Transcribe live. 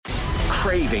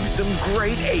craving some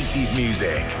great 80s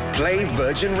music? Play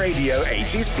Virgin Radio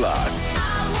 80s Plus.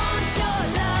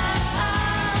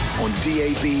 On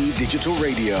DAB Digital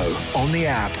Radio, on the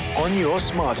app, on your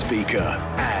smart speaker,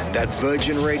 and at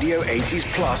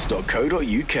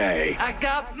virginradio80splus.co.uk. I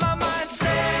got my mind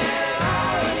set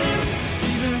on you,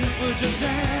 even if we're just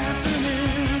dancing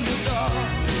in the dark.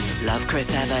 Love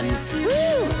Chris Evans.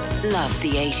 Woo! Love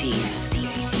the 80s.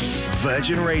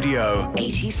 Virgin Radio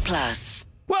 80s Plus.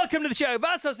 Welcome to the show.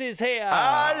 Vassos is here.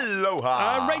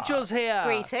 Aloha. Rachel's here.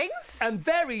 Greetings. And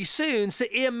very soon, Sir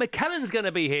Ian McKellen's going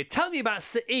to be here. Tell me about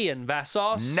Sir Ian,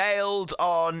 Vassos. Nailed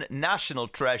on national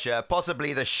treasure,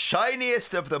 possibly the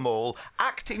shiniest of them all,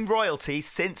 acting royalty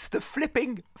since the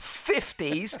flipping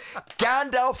 50s,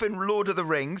 Gandalf in Lord of the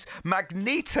Rings,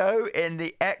 Magneto in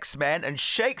the X-Men, and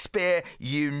Shakespeare,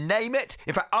 you name it.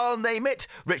 In fact, I'll name it.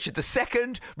 Richard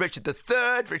II, Richard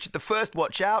III, Richard I,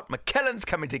 watch out. McKellen's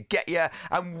coming to get you.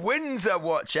 And Windsor,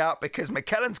 watch out, because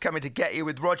McKellen's coming to get you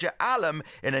with Roger Allam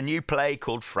in a new play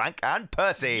called Frank and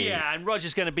Percy. Yeah, and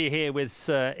Roger's going to be here with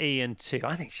Sir Ian too.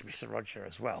 I think it should be Sir Roger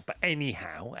as well. But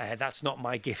anyhow, that's not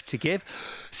my gift to give.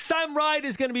 Sam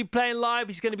Ryder's going to be playing live.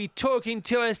 He's going to be talking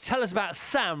to us. Tell us about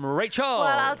Sam, Rachel.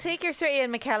 Well, I'll take your Sir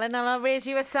Ian McKellen and I'll raise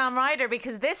you a Sam Ryder,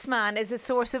 because this man is a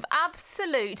source of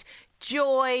absolute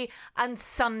joy and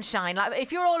sunshine. Like,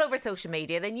 if you're all over social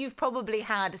media, then you've probably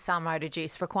had Sam Ryder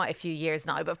juice for quite a few years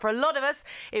now. But for a lot of us,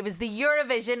 it was the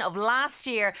Eurovision of last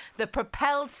year that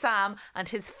propelled Sam and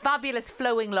his fabulous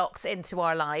flowing locks into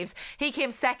our lives. He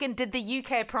came second, did the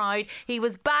UK Pride. He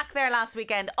was back there last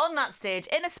weekend on that stage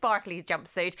in a sparkly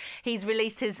jumpsuit. He's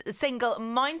released his single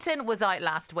Mountain, was out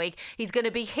last week. He's going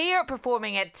to be here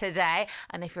performing it today.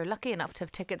 And if you're lucky enough to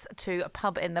have tickets to a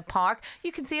pub in the park,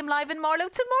 you can see him live in Marlow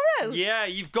tomorrow. Yeah,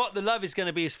 You've Got the Love is going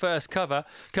to be his first cover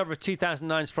of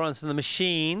 2009's Florence and the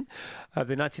Machine, of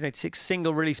the 1986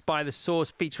 single released by The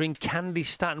Source featuring Candy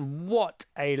Stanton. What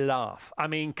a laugh. I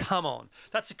mean, come on.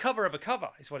 That's a cover of a cover,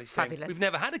 is what he's saying. Fabulous. We've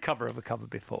never had a cover of a cover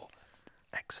before.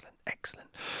 Excellent, excellent.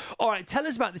 All right, tell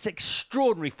us about this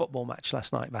extraordinary football match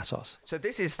last night, Vassos. So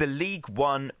this is the League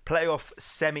One playoff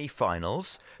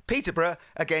semi-finals. Peterborough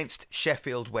against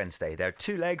Sheffield Wednesday. There are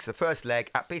two legs. The first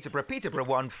leg at Peterborough. Peterborough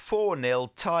won 4-0,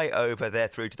 tie over. They're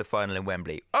through to the final in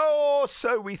Wembley. Oh,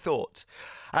 so we thought.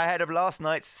 Ahead of last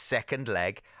night's second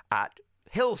leg at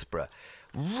Hillsborough.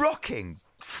 Rocking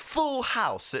full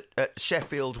house at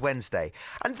Sheffield Wednesday.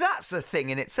 And that's a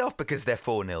thing in itself, because they're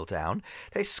 4-0 down.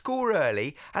 They score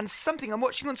early, and something I'm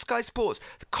watching on Sky Sports,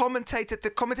 the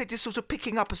commentator's sort of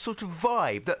picking up a sort of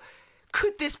vibe that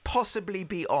could this possibly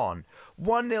be on?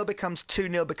 1-0 becomes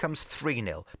 2-0, becomes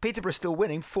 3-0. Peterborough still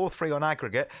winning 4-3 on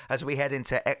aggregate as we head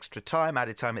into extra time,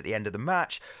 added time at the end of the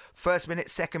match. First minute,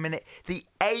 second minute, the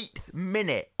 8th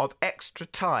minute of extra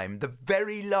time, the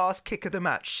very last kick of the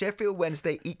match. Sheffield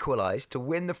Wednesday equalised to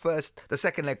win the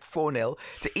second leg 4-0,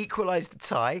 to equalise the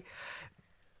tie.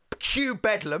 Cue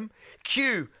Bedlam,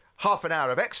 cue half an hour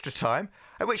of extra time,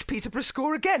 at which Peterborough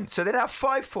score again. So they're now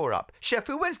 5-4 up.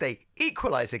 Sheffield Wednesday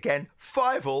equalise again,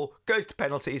 5-5, goes to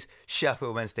penalties.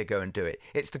 Sheffield Wednesday go and do it.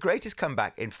 It's the greatest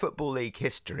comeback in Football League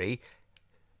history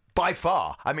by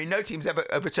far. I mean, no team's ever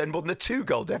overturned more than a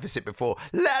 2-goal deficit before,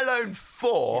 let alone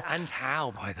 4. And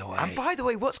how, by the way? And by the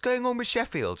way, what's going on with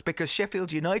Sheffield? Because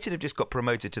Sheffield United have just got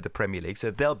promoted to the Premier League, so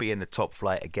they'll be in the top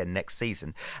flight again next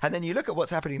season. And then you look at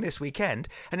what's happening this weekend,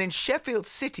 and in Sheffield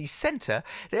City Centre,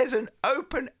 there's an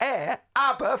open-air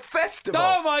ABBA festival.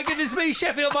 Oh, my goodness me,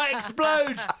 Sheffield might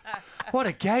explode. What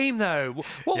a game, though.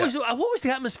 What was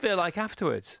the atmosphere like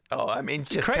afterwards? Oh, I mean,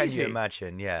 just crazy. Can you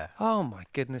imagine? Yeah. Oh, my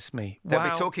goodness me. They'll Wow.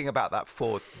 be talking about that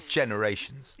for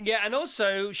generations. Yeah, and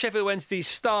also Sheffield Wednesday's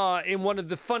star in one of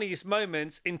the funniest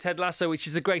moments in Ted Lasso, which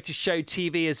is the greatest show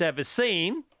TV has ever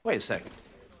seen. Wait a second.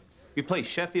 We play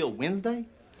Sheffield Wednesday?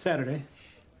 Saturday.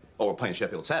 Oh, we're playing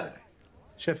Sheffield Saturday.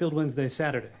 Sheffield Wednesday,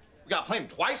 Saturday. We got to play them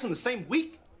twice in the same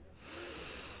week?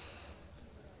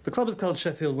 The club is called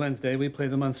Sheffield Wednesday. We play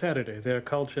them on Saturday. They're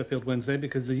called Sheffield Wednesday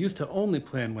because they used to only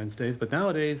play on Wednesdays, but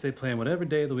nowadays they play on whatever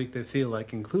day of the week they feel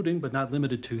like, including but not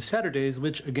limited to Saturdays,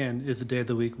 which again is the day of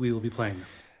the week we will be playing them.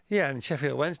 Yeah, and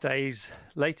Sheffield Wednesday's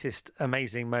latest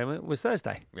amazing moment was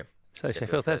Thursday. Yeah. So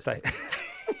Sheffield Thursday.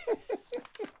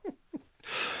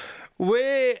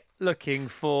 We're looking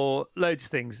for loads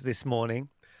of things this morning.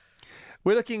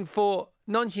 We're looking for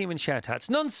non-human shout-outs,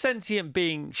 non-sentient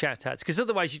being shout-outs, because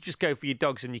otherwise you just go for your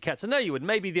dogs and your cats. I know you would,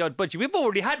 maybe the odd budgie. We've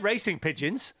already had racing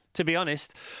pigeons, to be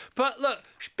honest. But look,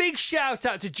 big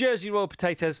shout-out to Jersey Royal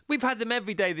potatoes. We've had them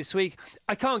every day this week.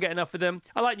 I can't get enough of them.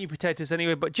 I like new potatoes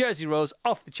anyway, but Jersey Royals,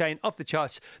 off the chain, off the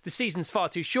charts. The season's far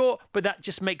too short, but that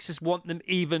just makes us want them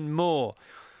even more.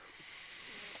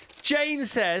 Jane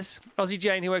says, Aussie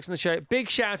Jane, who works on the show, big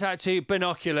shout out to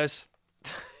binoculars.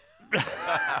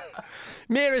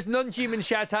 Mira's non-human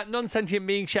shout out, non-sentient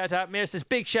being shout out. Mira says,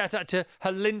 big shout out to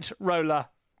her lint roller.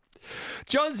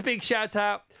 John's big shout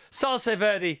out, Salsa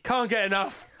Verde, can't get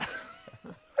enough.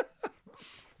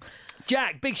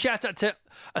 Jack, big shout out to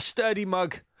a sturdy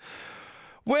mug.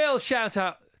 Will, shout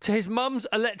out to his mum's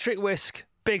electric whisk.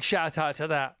 Big shout out to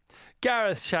that.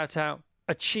 Gareth, shout out,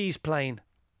 a cheese plane.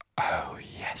 Oh,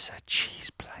 yes, a cheese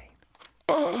plane.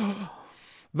 Oh.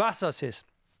 Vassos says,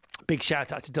 big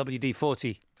shout out to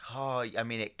WD-40. Oh, I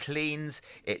mean, it cleans,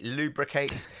 it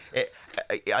lubricates.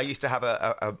 I used to have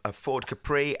a Ford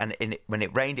Capri, and when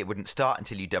it rained, it wouldn't start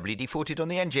until you WD-40'd on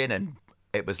the engine, and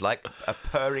it was like a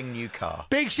purring new car.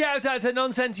 Big shout out to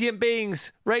non-sentient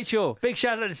beings. Rachel, big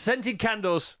shout out to scented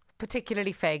candles.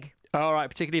 Particularly fig. All right,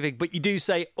 particularly fig, but you do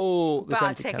say all the But I'll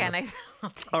scented take candles. anything. I'll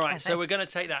take All right, so any. we're going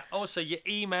to take that. Also, your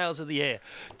emails of the year.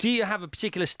 Do you have a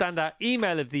particular standout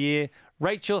email of the year?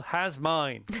 Rachel has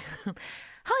mine.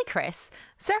 Hi, Chris.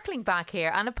 Circling back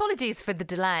here, and apologies for the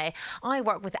delay. I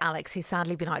work with Alex, who's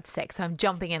sadly been out sick, so I'm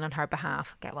jumping in on her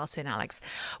behalf. Get well soon, Alex.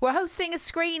 We're hosting a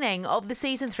screening of the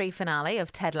season 3 finale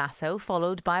of Ted Lasso,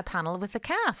 followed by a panel with the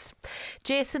cast.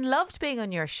 Jason loved being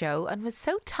on your show and was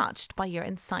so touched by your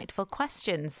insightful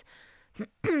questions.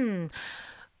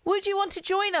 Would you want to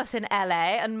join us in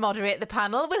LA and moderate the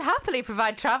panel? We'll happily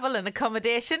provide travel and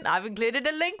accommodation. I've included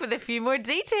a link with a few more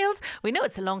details. We know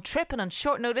it's a long trip and on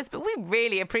short notice, but we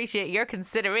really appreciate your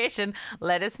consideration.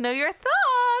 Let us know your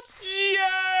thoughts.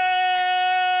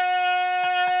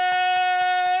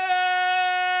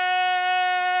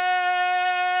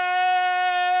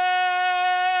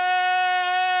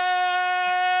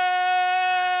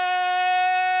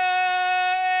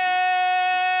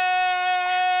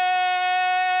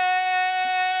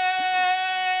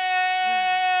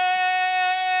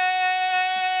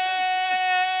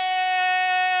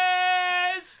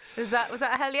 Was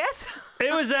that a hell yes?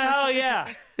 It was a hell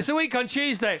yeah. It's a week on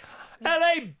Tuesday.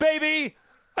 LA, baby.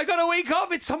 I got a week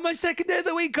off. It's on my second day of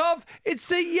the week off.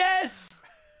 It's a yes.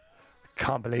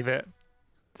 Can't believe it.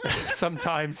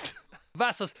 Sometimes.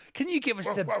 Vassos, can you give us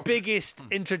the biggest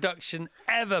introduction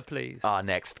ever, please? Our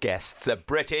next guest's a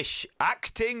British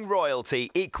acting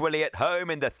royalty, equally at home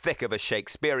in the thick of a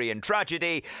Shakespearean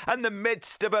tragedy and the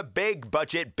midst of a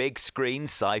big-budget, big-screen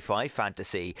sci-fi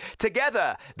fantasy.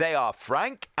 Together, they are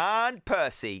Frank and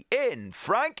Percy in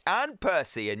Frank and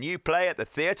Percy, a new play at the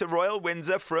Theatre Royal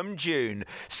Windsor from June.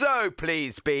 So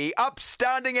please be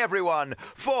upstanding, everyone,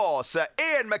 for Sir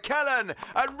Ian McKellen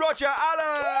and Roger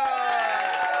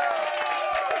Allam!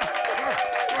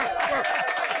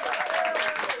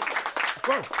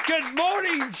 Good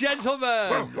morning,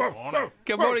 gentlemen.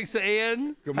 Good morning, Sir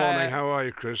Ian. Good morning. How are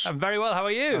you, Chris? I'm very well. How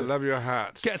are you? I love your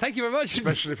hat. Thank you very much.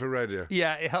 Especially for radio.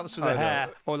 Yeah, it helps with the hair,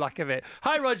 or lack of it.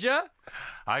 Hi, Roger.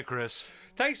 Hi, Chris.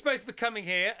 Thanks both for coming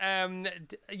here.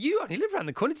 You only live around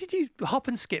the corner. Did you hop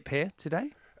and skip here today?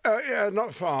 Yeah,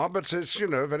 not far, but it's,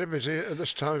 very busy at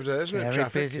this time of day, isn't it? Very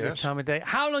Traffic, busy yes. this time of day.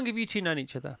 How long have you two known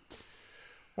each other?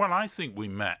 Well, I think we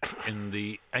met in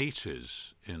the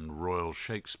 80s in Royal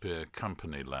Shakespeare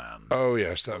Company land. Oh,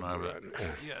 yes, that would be right.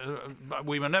 Yeah. But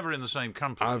we were never in the same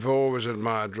company. I've always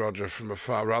admired Roger from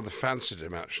afar, rather fancied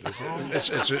him, actually.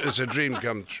 It's a dream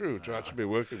come true to actually be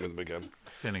working with him again.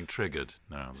 Feeling triggered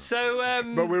now. So,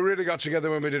 But we really got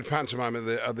together when we did pantomime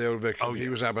at the Old Vic. Oh, He yes.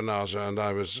 was Abanazar and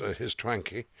I was his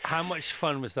Twanky. how much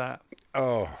fun was that?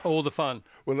 Oh. All the fun.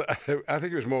 Well, I think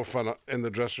it was more fun in the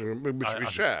dressing room, which we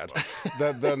shared,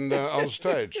 than on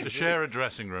stage. To share a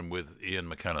dressing room with Ian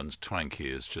McKellen's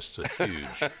Twanky is just a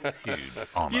huge, huge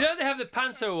honour. You know they have the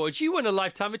Panto Awards. You won a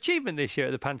Lifetime Achievement this year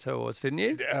at the Panto Awards, didn't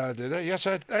you? Did I? Yes,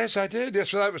 I did.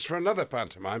 Yes, that was for another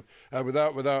pantomime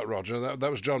without Roger. That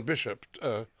was John Bishop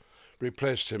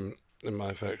replaced him in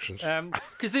my affections.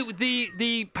 Because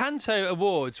the Panto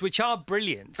Awards, which are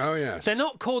brilliant, Oh, yes. they're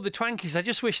not called the Twankies. I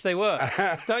just wish they were.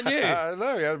 Don't you?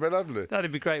 No, yeah, it'd be lovely.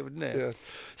 That'd be great, wouldn't it? Yeah.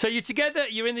 So you're together,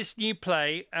 you're in this new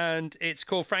play, and it's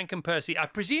called Frank and Percy. I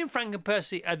presume Frank and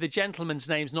Percy are the gentlemen's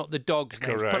names, not the dogs'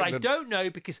 names. Correct. But I don't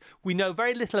know because we know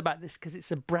very little about this because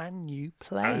it's a brand new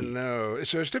play. I know.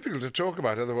 So it's difficult to talk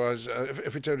about. Otherwise,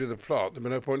 if we told you the plot, there'd be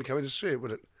no point in coming to see it,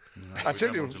 would it? I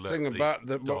tell you the thing about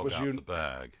what was the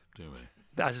bag, do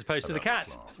we? As opposed to the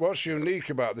cat. What's unique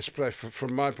about this play,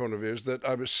 from my point of view, is that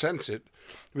I was sent it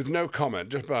with no comment,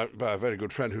 just by a very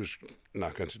good friend who's now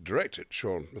going to direct it,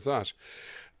 Sean Matthias.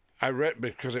 I read,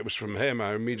 because it was from him,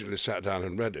 I immediately sat down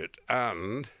and read it,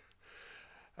 and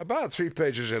about 3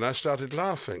 pages in, I started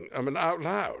laughing, out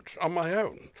loud, on my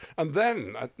own. And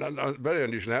then, very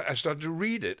unusually, I started to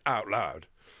read it out loud.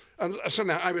 And so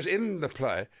now I was in the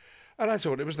play, And I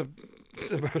thought it was the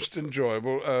most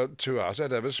enjoyable 2 hours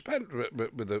I'd ever spent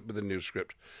with the new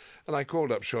script. And I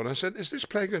called up Sean. I said, "Is this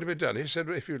play going to be done?" He said,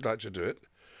 "If you'd like to do it."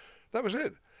 That was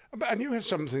it. And you had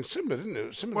something similar, didn't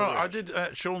you? Similar Well, I did.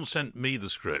 Sean sent me the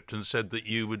script and said that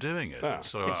you were doing it.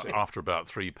 So after about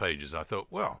 3 pages, I thought,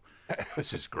 well,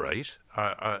 this is great.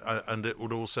 And it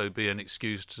would also be an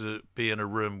excuse to be in a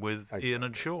room with Ian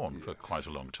and Sean for quite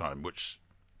a long time, which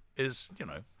is,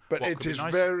 But what it could be is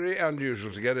nicer? very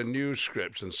unusual to get a new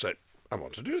script and say, "I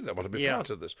want to do that. I want to be part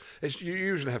of this." You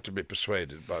usually have to be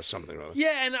persuaded by something or other.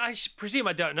 Yeah, and I presume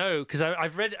I don't know because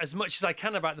I've read as much as I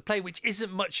can about the play, which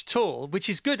isn't much at all, which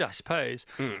is good, I suppose.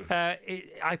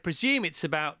 I presume it's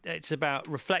about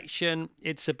reflection,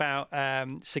 it's about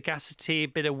sagacity, a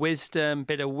bit of wisdom,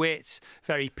 bit of wit,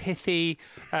 very pithy,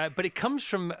 but it comes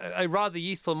from a rather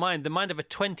youthful mind, the mind of a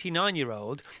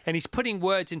 29-year-old, and he's putting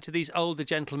words into these older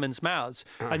gentlemen's mouths.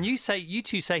 And you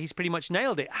two say he's pretty much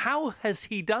nailed it. How has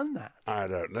he done that? I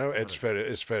don't know. It's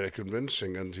very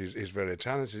convincing, and he's very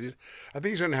talented. I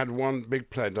think he's only had one big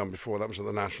play done before. That was at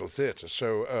the National Theatre.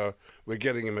 So we're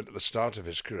getting him at the start of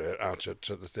his career out at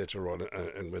the Theatre Royal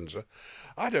in Windsor.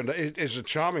 I don't know. He's a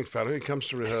charming fellow. He comes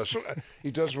to rehearsal.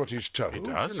 He does what he's told. He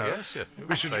does, yes. If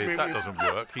That doesn't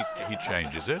work, he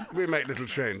changes it. We make little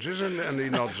changes, and he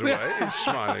nods away. He's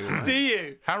smiling. Do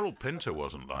you? Harold Pinter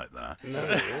wasn't like that. No,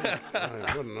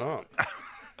 he would not.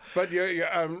 But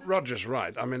Roger's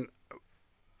right. I mean,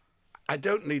 I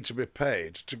don't need to be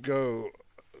paid to go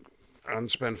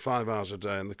and spend 5 hours a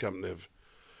day in the company of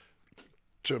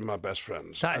two of my best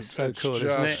friends. That is so cool,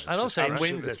 isn't it? And also in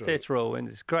Windsor, Theatre Royal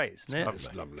Windsor, it's great, isn't it?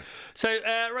 It's lovely. So,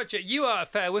 Roger, you are a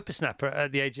fair whippersnapper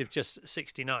at the age of just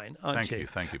 69, aren't you?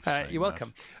 Thank you for saying You're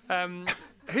welcome.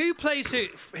 Who plays who?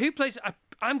 Who plays?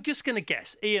 I'm just going to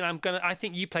guess. Ian, I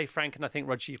think you play Frank, and I think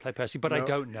Roger, you play Percy, but I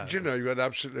don't know. Do you know you got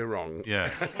absolutely wrong?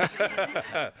 Yeah.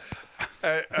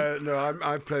 No,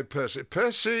 I play Percy.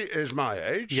 Percy is my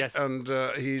age. Yes. And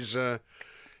he's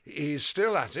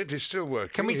still at it. He's still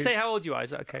working. Can we say how old you are?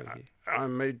 Is that okay with you?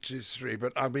 I'm 83,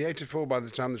 but I'll be 84 by the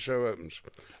time the show opens.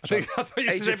 I thought you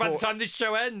were say by the time this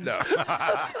show ends.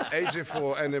 No.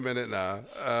 84 any minute now.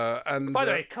 And by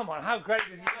the way, come on, how great does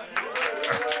he look?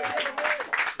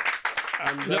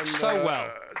 Looks so well.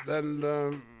 Then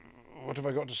what have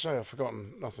I got to say? I've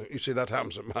forgotten nothing. You see, that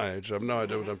happens at my age. I have no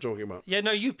idea what I'm talking about. Yeah,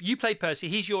 no, you play Percy.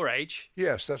 He's your age.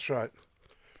 Yes, that's right.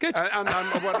 Good. And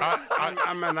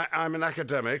I'm an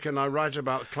academic, and I write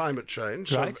about climate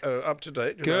change. Right. So, up to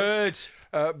date. Good.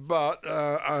 But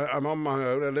I'm on my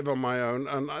own. I live on my own,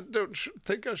 and I don't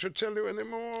think I should tell you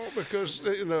anymore because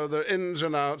there are ins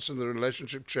and outs, and the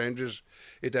relationship changes.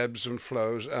 It ebbs and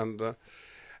flows, and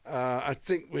I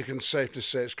think we can safely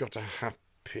say it's got a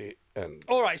happy end.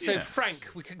 All right, so Frank,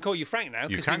 we can call you Frank now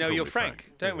because we know you're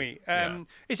Frank, don't we?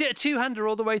 Is it a two-hander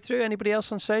all the way through? Anybody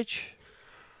else on stage?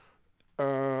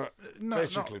 No,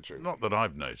 basically true. Not that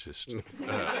I've noticed.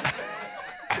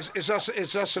 It's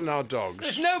us and our dogs.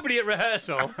 There's nobody at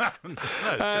rehearsal. No, it's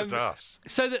just us.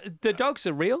 So the dogs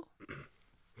are real?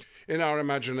 In our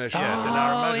imagination. Yes, in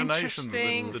our imagination,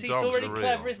 interesting. the See, dogs it's already are real.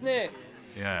 clever, isn't it?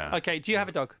 Yeah. Okay, do you have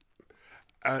a dog?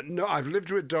 No, I've lived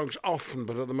with dogs often,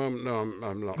 but at the moment, no, I'm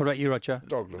not. What about you, Roger?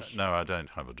 Dogless. No, I don't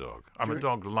have a dog. I'm a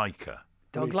dog liker.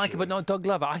 Dog liker, but not dog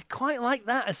lover. I quite like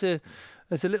that as a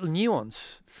little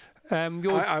nuance.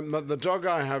 The dog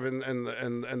I have in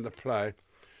the play,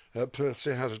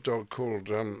 Percy has a dog called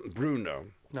Bruno.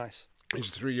 Nice. He's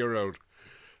a 3-year-old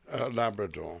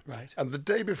Labrador. Right. And the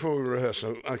day before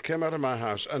rehearsal, I came out of my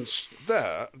house, and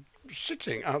there,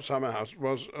 sitting outside my house,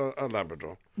 was a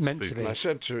Labrador. Meant to be. And I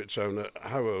said to its owner,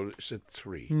 "How old?" It said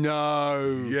 3.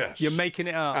 No. Yes. You're making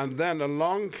it up. And then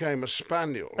along came a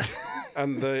spaniel,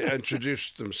 and they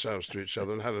introduced themselves to each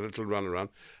other and had a little run around.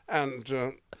 And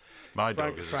my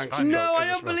dog is a Frank's spaniel. No, I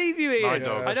don't believe you, Ian. My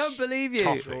dog I don't believe you.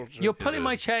 Toffee You're pulling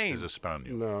my chain. Is a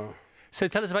spaniel. No. So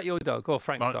tell us about your dog, or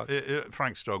Frank's dog.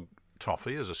 Frank's dog,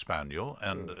 Toffee, is a spaniel,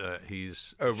 and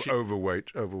he's...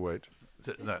 Overweight.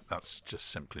 That's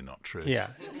just simply not true.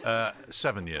 Yeah.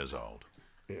 7 years old.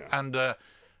 Yeah. And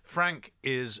Frank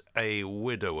is a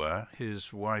widower.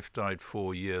 His wife died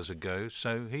 4 years ago,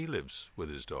 so he lives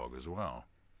with his dog as well.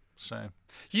 So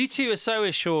you two are so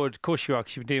assured, of course you are,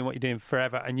 because you've been doing what you're doing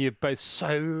forever, and you're both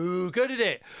so good at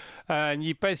it. And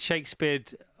you both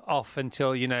Shakespeare'd off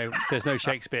until, there's no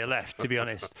Shakespeare left, to be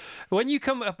honest. When you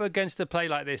come up against a play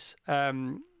like this,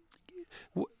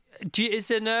 is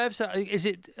there nerves? Are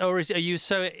you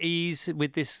so at ease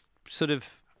with this sort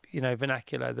of,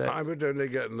 vernacular that... I would only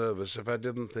get nervous if I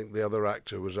didn't think the other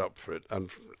actor was up for it and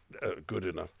good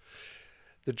enough.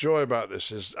 The joy about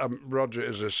this is Roger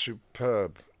is a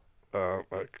superb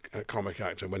a comic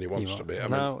actor when he wants to be.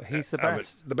 He's the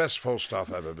best. The best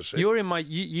Falstaff I've ever seen. You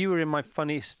were in my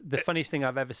funniest thing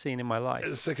I've ever seen in my life.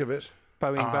 The thick of it.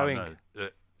 Boeing. No.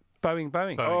 Boeing.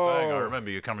 Bang. I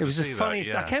remember you coming to see that. It was the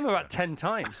funniest. I came about 10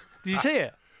 times. Did you see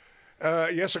it?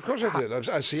 Yes, of course I did.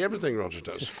 I see everything Roger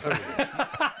does.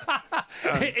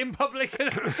 In public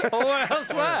or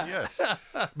elsewhere. Yes,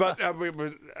 but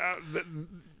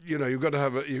you've got to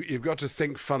have you've got to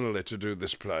think funnily to do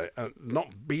this play,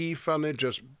 not be funny,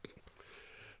 just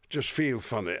feel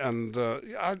funny, and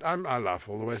I laugh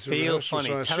all the way through. Feel funny.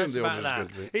 So Tell us about that.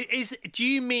 Do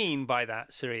you mean by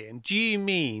that, Syrian? Do you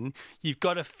mean you've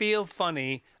got to feel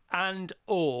funny and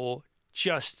or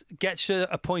just get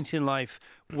to a point in life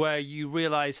where you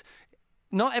realise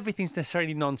not everything's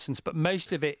necessarily nonsense, but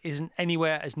most of it isn't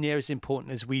anywhere as near as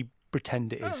important as we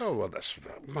pretend it is? Oh, well, that's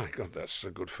a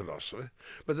good philosophy.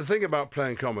 But the thing about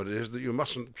playing comedy is that you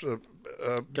mustn't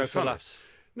go for laughs.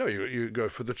 No, you go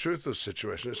for the truth of the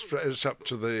situation. It's up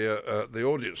to the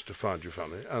audience to find you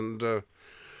funny, and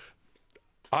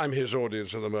I'm his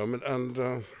audience at the moment,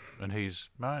 and he's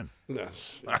mine.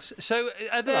 Yes. So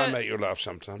are there? I make you laugh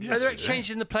sometimes. Are there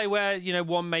exchanges in the play where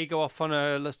one may go off on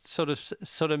a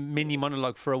sort of mini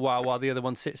monologue for a while the other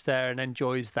one sits there and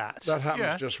enjoys that? That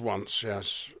happens just once,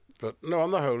 yes. But no,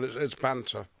 on the whole, it's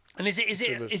banter. And is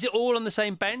it all on the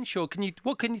same bench, or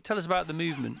what can you tell us about the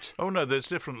movement? Oh no, there's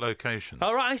different locations.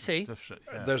 Oh right, I see.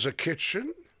 There's a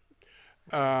kitchen.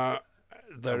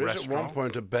 There is at one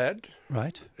point a bed.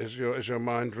 Right. Is your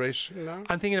mind racing now?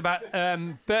 I'm thinking about,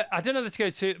 but I don't know whether to go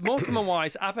to Morecambe and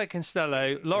Wise, Abbott and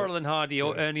Costello, Laurel and Hardy,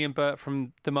 or Ernie and Bert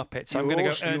from the Muppets. I'm going to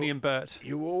go Ernie and Bert.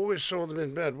 You always saw them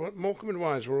in bed. Morecambe and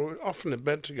Wise were often in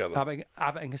bed together.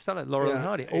 Abbott and Costello, Laurel and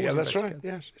Hardy. Yeah, that's right.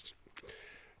 Together.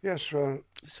 Yes. Well,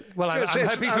 I'm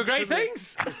hoping for great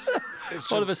things.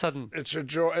 All of a sudden, it's a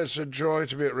joy. It's a joy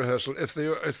to be at rehearsal. If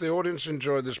the audience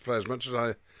enjoyed this play as much as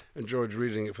I enjoyed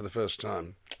reading it for the first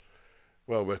time,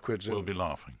 well, we're quids in. We'll be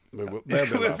laughing.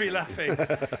 We'll be laughing.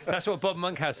 That's what Bob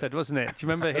Monkhouse said, wasn't it? Do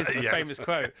you remember his famous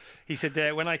quote? He said,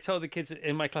 when I told the kids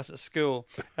in my class at school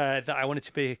that I wanted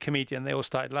to be a comedian, they all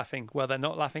started laughing. Well, they're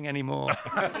not laughing anymore.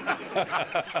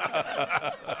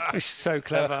 It's so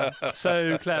clever.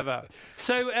 So clever.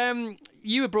 So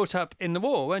you were brought up in the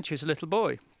war, weren't you, as a little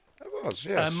boy? I was,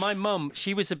 yes. My mum,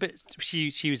 she was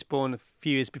she was born a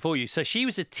few years before you, so she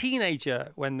was a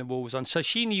teenager when the war was on. So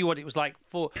she knew what it was like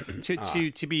to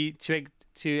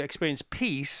experience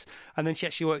peace, and then she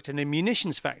actually worked in a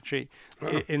munitions factory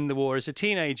in the war as a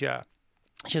teenager.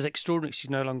 She has extraordinary. She's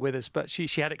no longer with us, but she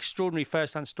had extraordinary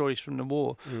first-hand stories from the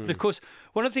war. But of course,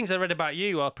 one of the things I read about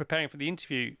you while preparing for the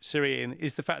interview, Syrian,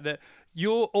 is the fact that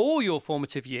all your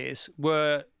formative years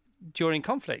were during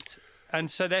conflict. And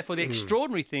so, therefore, the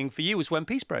extraordinary thing for you was when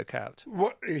peace broke out.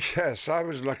 Yes, I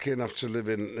was lucky enough to live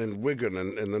in Wigan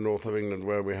in the north of England,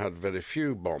 where we had very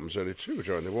few bombs, only 2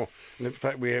 during the war. And in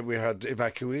fact, we had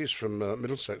evacuees from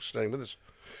Middlesex staying with us.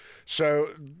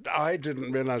 So I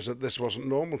didn't realise that this wasn't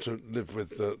normal to live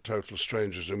with total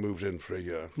strangers who moved in for a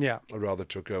year. Yeah. I rather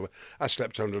took over. I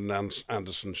slept under an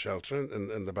Anderson shelter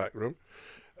in the back room.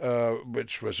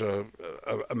 Which was a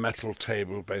metal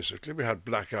table, basically. We had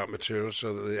blackout material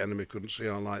so that the enemy couldn't see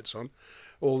our lights on.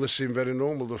 All this seemed very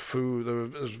normal. The food, there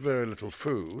was very little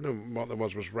food, and what there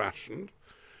was rationed.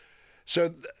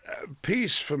 So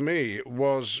peace for me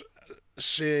was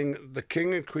seeing the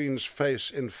King and Queen's face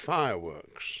in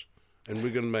fireworks in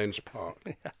Wigan Mains Park.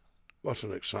 Yeah. What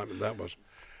an excitement that was.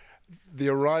 The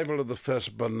arrival of the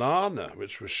first banana,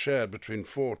 which was shared between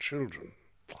 4 children.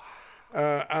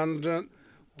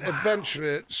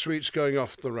 Eventually, sweets going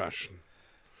off the ration.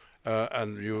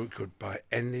 And you could buy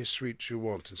any sweets you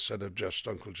want instead of just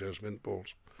Uncle Joe's mint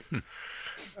balls.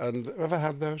 And ever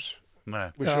had those?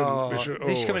 No. They should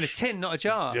come in a tin, not a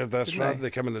jar. Yeah, that's right. They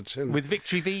come in a tin. With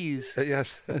Victory V's.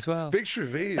 Yes. As well. Victory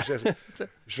V's. Yes.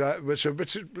 Which are a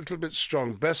little bit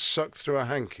strong. Best sucked through a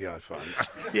hanky, I find.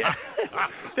 Yeah.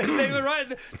 They were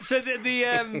right. So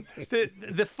the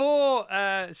 4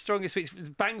 strongest sweets,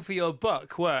 bang for your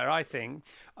buck, were, I think,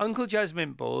 Uncle Joe's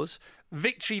mint balls,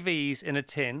 Victory V's in a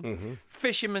tin,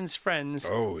 Fisherman's Friends,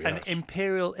 and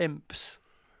Imperial Imps.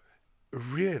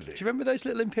 Really? Do you remember those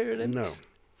little Imperial Imps? No.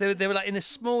 They were like in a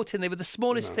small tin. They were the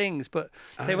smallest things, but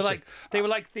they were like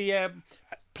the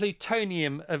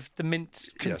plutonium of the mint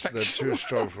confection. Yes, they're too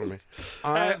strong for me.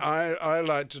 I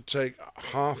like to take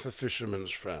half a Fisherman's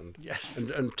Friend,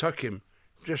 and tuck him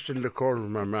just in the corner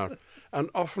of my mouth, and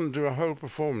often do a whole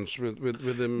performance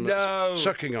with him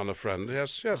sucking on a friend.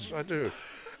 Yes, I do.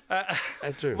 I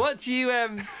do. What do you,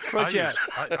 Roger?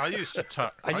 I used to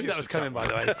tuck. I knew that was coming, by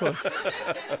the way, of course.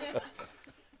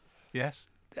 Yes.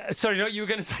 Sorry, no, you were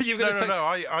going to say you were going to. No.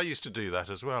 I used to do that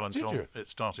as well until it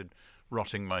started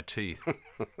rotting my teeth,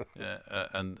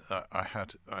 and I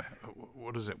had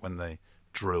what is it when they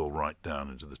drill right down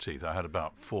into the teeth? I had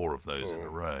about 4 of those in a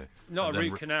row. Not a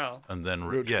root canal. And then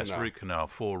root canal,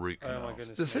 4 root canals. Oh my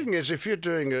goodness. The thing is, if you're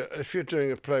doing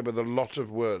a play with a lot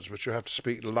of words which you have to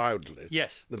speak loudly,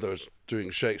 yes, in other words, doing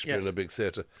Shakespeare yes. in a big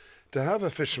theatre, to have a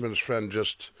fisherman's friend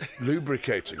just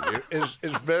lubricating you is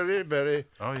very, very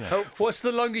helpful. What's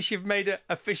the longest you've made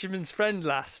a fisherman's friend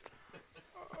last?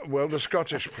 Well, the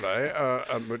Scottish play,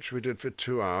 which we did for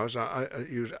 2 hours, I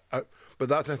used, but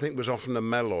that I think was often a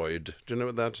meloid. Do you know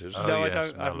what that is? No, yes, I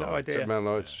don't. I have no idea. It's a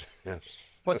meloid, yes.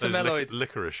 What's a meloid?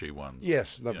 Licoricey one.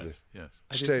 Yes, lovely. Yes.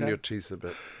 Stain your teeth a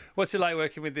bit. What's it like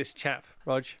working with this chap,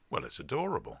 Rog? Well, it's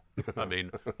adorable. I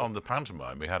mean, on the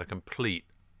pantomime, we had a complete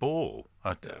ball.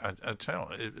 I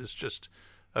tell it was just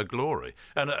a glory.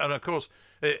 And of course,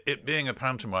 it being a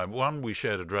pantomime, we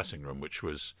shared a dressing room, which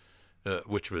was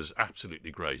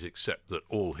absolutely great, except that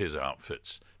all his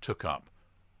outfits took up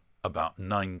about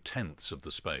 9/10 of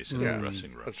the space in the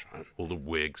dressing room. That's right. All the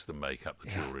wigs, the makeup, the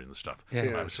jewellery and the stuff. Yeah.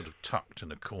 And I was sort of tucked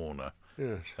in a corner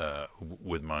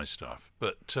with my stuff.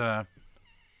 But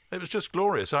it was just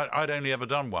glorious. I'd only ever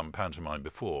done one pantomime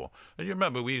before. And you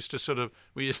remember we used to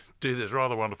do this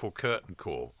rather wonderful curtain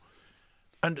call.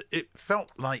 And it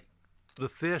felt like the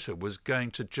theatre was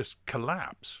going to just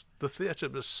collapse. The theatre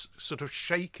was sort of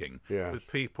shaking with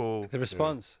people. The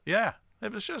response. Yeah.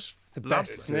 It was just the lovely,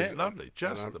 best, isn't it? Lovely,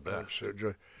 just the best. Absolute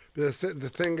joy. But the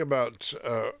thing about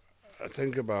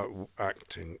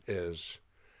acting is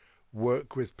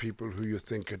work with people who you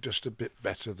think are just a bit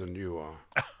better than you are,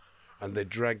 and they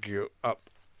drag you up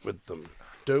with them.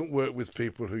 Don't work with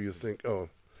people who you think, oh,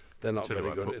 they're not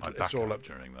very good. It's all up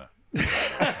during that.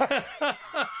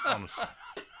 Honestly.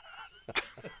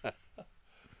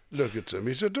 Look at him,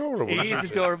 he's adorable. He is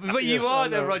adorable. But you are,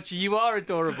 though, Roger, you are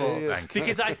adorable. Thank you.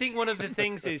 Because I think one of the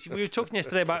things is, we were talking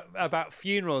yesterday about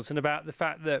funerals and about the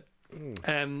fact that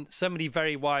somebody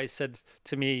very wise said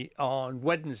to me on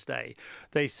Wednesday,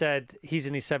 they said, he's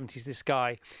in his 70s, this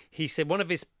guy, he said one of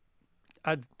his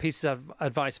pieces of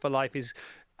advice for life is,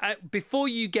 before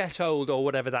you get old, or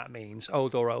whatever that means,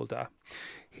 old or older,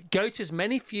 go to as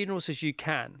many funerals as you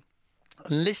can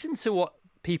and listen to what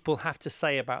people have to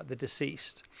say about the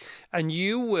deceased, and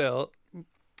you will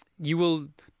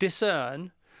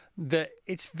discern that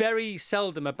it's very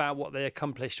seldom about what they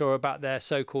accomplished or about their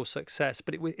so-called success,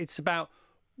 but it's about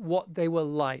what they were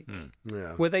like.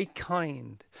 Were they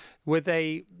kind? Were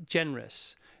they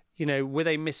generous? Were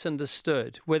they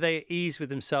misunderstood? Were they at ease with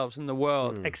themselves and the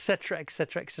world, etc.,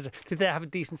 etc., etc.? Did they have a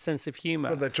decent sense of humour?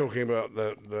 But they're talking about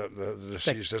the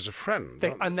deceased as a friend,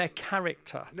 and their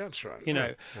character. That's right.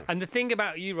 And the thing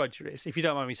about you, Roger, is, if you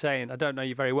don't mind me saying, I don't know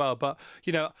you very well, but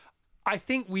I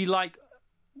think we don't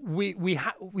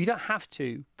have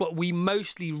to, but we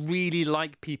mostly really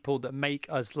like people that make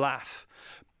us laugh,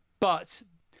 but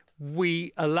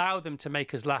we allow them to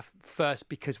make us laugh first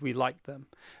because we like them.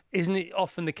 Isn't it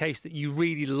often the case that you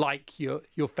really like your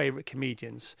favourite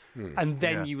comedians and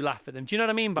then you laugh at them? Do you know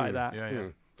what I mean by that? Yeah.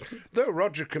 Though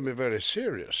Roger can be very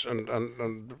serious,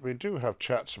 and we do have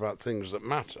chats about things that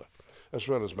matter, as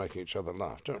well as making each other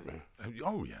laugh, don't we?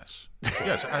 Oh, yes.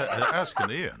 Yes, as can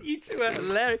Ian. You two are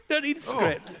hilarious. Don't need a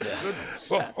script.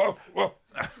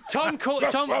 Tom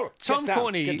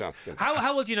Courtney. Get down.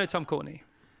 How well do you know Tom Courtney?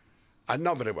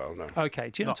 Not very well, no. Okay,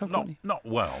 do you know Tom Courtney? Not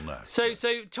well, no. So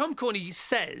Tom Courtney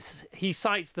cites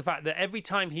the fact that every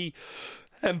time he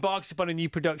embarks upon a new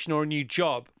production or a new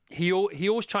job, he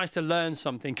always tries to learn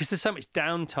something because there's so much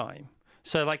downtime.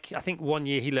 So, I think one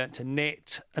year he learnt to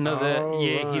knit, another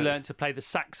year he learnt to play the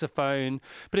saxophone.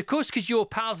 But of course, because you're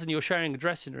pals and you're sharing a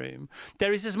dressing room,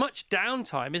 there is as much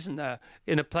downtime, isn't there,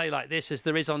 in a play like this as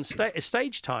there is on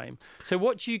stage time. So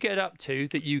what do you get up to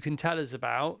that you can tell us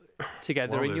about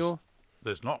together in your...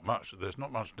 There's not much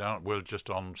down. We're just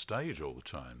on stage all the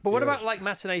time. But what about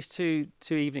matinees to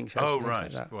evening shows? Oh, and right.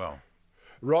 Like that? Well,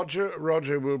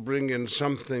 Roger will bring in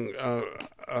something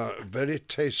very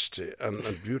tasty and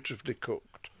beautifully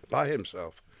cooked by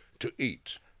himself to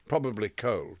eat, probably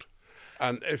cold.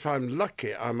 And if I'm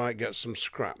lucky, I might get some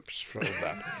scraps from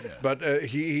that. But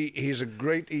he's a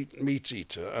great meat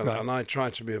eater, and I try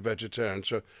to be a vegetarian,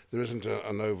 so there isn't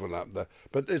an overlap there.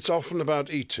 But it's often about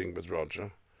eating with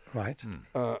Roger. Right.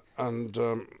 And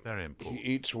very important.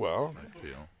 He eats well. I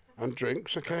feel. And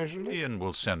drinks occasionally. Ian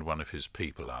will send one of his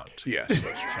people out. Yes,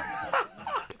 that's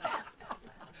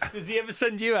right. Does he ever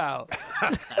send you out?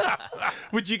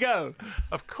 Would you go?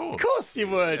 Of course. Of course you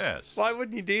would. Yes. Why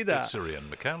wouldn't you do that? It's Surrey and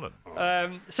McKellen.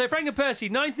 So Frank and Percy,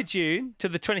 9th of June to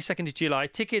the 22nd of July.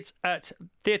 Tickets at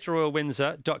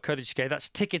theatreroyalwindsor.co.uk. That's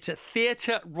tickets at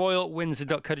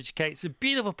theatreroyalwindsor.co.uk. It's a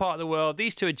beautiful part of the world.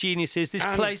 These two are geniuses. This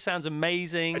play sounds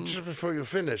amazing. And just before you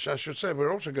finish, I should say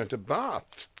we're also going to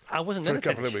Bath. I wasn't for going a to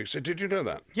couple finish. of weeks. Did you know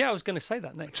that? Yeah, I was going to say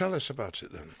that next. Tell us about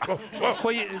it then.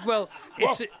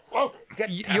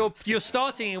 You're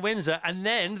starting in Windsor, and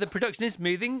then the production is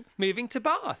moving to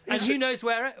Bath, and who knows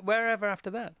wherever after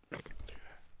that.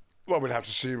 Well, we'll have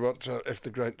to see what if the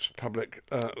great public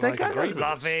They're going to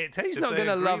love it. Who's not going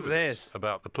to love this?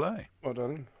 About the play. What,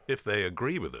 darling? If they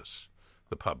agree with us,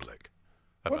 the public.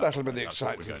 Well, that'll be the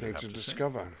exciting thing to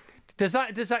discover. Does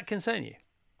that concern you?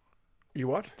 You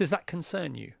what? Does that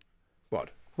concern you?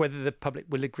 What? Whether the public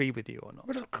will agree with you or not?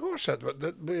 Well, of course,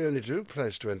 we only do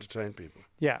plays to entertain people.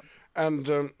 Yeah.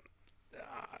 And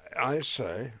I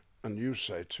say, and you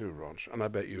say too, Rog, and I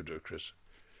bet you do, Chris,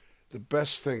 the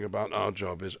best thing about our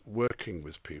job is working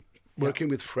with people, working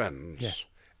with friends,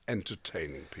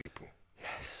 entertaining people.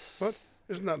 Yes. What?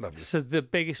 Isn't that lovely? So the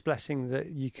biggest blessing that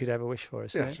you could ever wish for,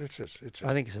 isn't it? Yes, it is. It is.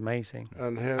 I think it's amazing.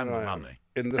 And here I am,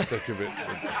 in the thick of it.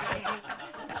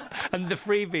 And the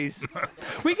freebies.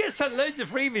 We get sent loads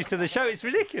of freebies to the show. It's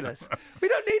ridiculous. We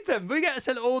don't need them. We get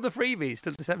sent all the freebies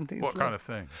to the 17th. What kind of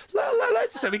thing?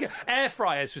 Loads of stuff. We get air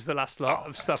fryers was the last lot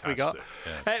of stuff fantastic.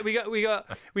 we got.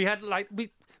 Yes.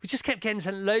 We just kept getting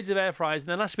sent loads of air fryers, and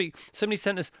then last week somebody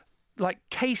sent us like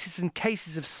cases and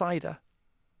cases of cider.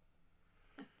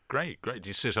 Great. Do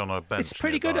you sit on a bench? It's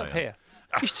pretty good up here.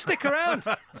 You should stick around.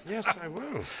 Yes, I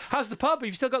will. How's the pub? Have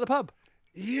you still got the pub?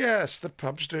 Yes, the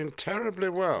pub's doing terribly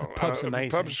well. The pub's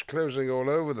amazing. The pub's closing all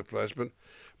over the place, but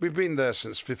we've been there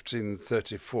since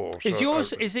 1534. Is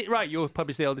yours? Is it right? Your pub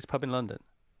is the oldest pub in London.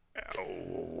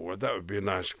 Oh, that would be a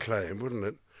nice claim, wouldn't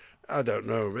it? I don't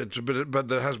know, but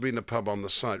there has been a pub on the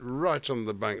site, right on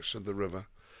the banks of the river.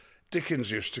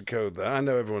 Dickens used to go there. I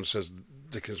know everyone says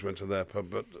Dickens went to their pub,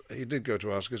 but he did go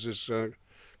to ours because his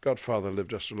godfather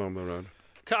lived just along the road.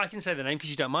 I can say the name because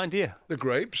you don't mind, do you? The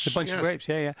Grapes. The Bunch of Grapes,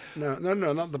 yeah. No,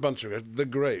 not the Bunch of Grapes. The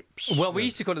Grapes. Well, we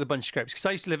used to call it the Bunch of Grapes because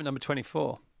I used to live at number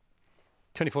 24.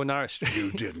 24 Narrow Street.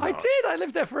 You did not. I did. I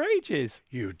lived there for ages.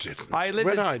 You didn't.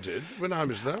 When I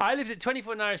was there. I lived at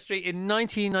 24 Narrow Street in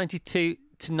 1992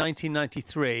 to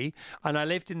 1993, and I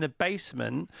lived in the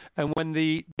basement. And when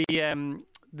there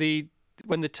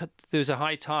was a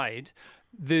high tide,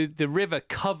 the river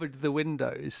covered the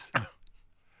windows.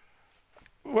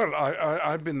 Well,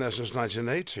 I've been there since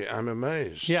 1980. I'm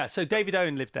amazed. Yeah, so David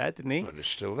Owen lived there, didn't he? Well, he's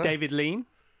still there. David Lean.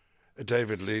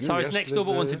 David Lean. So I was next door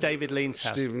but one to David Lean's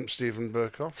house. Stephen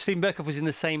Burkhoff. Stephen Burkhoff was in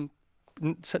the same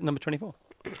number 24.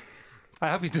 I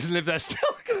hope he doesn't live there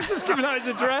still because I've just given out his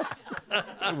address.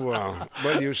 Well,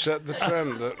 you set the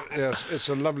trend. Yes, it's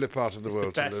a lovely part of the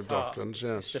world to live, Docklands.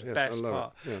 Yes, it's the best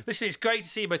part. Yeah. Listen, it's great to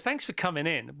see you both. Thanks for coming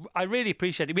in. I really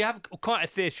appreciate it. We have quite a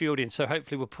theatre audience, so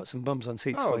hopefully we'll put some bums on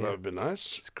seats for you. Oh, that would be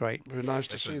nice. It's great. It would be nice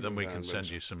to see them. Then we can send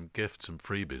you some gifts and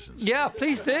freebies and stuff. Yeah,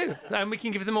 please do. And we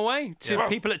can give them away to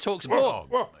people at Talk Sport.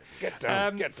 Whoa. Get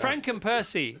down. Frank and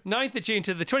Percy, 9th of June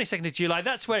to the 22nd of July.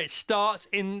 That's where it starts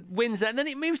in Windsor, and then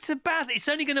it moves to Bath. It's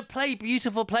only going to play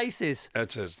beautiful places.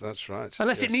 It is, that's right.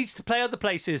 Unless it needs to play other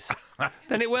places,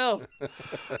 then it will.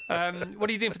 What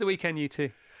are you doing for the weekend, you two?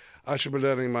 I shall be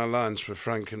learning my lines for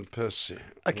Frank and Percy.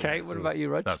 Okay, what about you,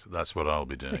 Rog? That's what I'll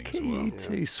be doing as well. You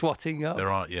two swatting up. There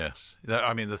aren't, there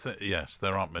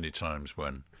aren't many times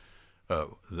when.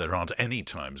 There aren't any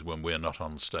times when we're not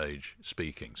on stage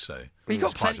speaking. So you've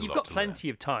got plenty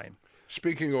of time.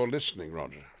 Speaking or listening,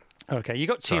 Roger. Okay, you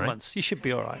got 2 months. You should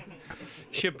be all right.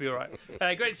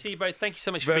 Great to see you both. Thank you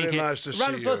so much for being here. Very nice to see you.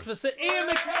 Round of applause for Sir Ian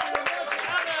McKellen.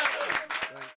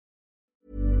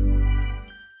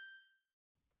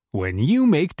 When you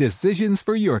make decisions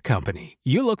for your company,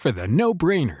 you look for the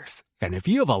no-brainers. And if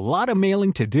you have a lot of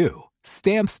mailing to do,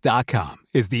 Stamps.com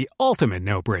is the ultimate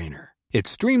no-brainer. It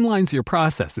streamlines your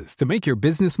processes to make your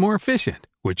business more efficient,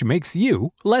 which makes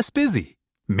you less busy.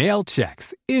 Mail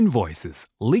checks, invoices,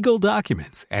 legal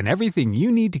documents, and everything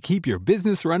you need to keep your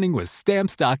business running with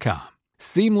Stamps.com.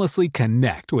 Seamlessly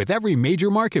connect with every major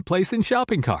marketplace and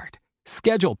shopping cart.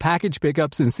 Schedule package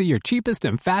pickups and see your cheapest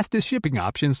and fastest shipping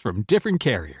options from different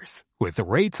carriers. With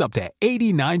rates up to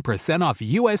 89% off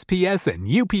USPS and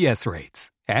UPS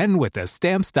rates. And with the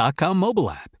Stamps.com mobile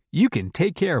app, you can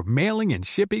take care of mailing and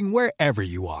shipping wherever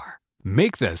you are.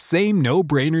 Make the same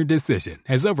no-brainer decision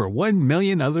as over 1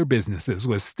 million other businesses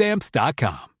with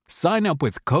Stamps.com. Sign up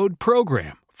with code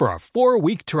PROGRAM for a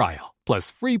 4-week trial,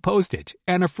 plus free postage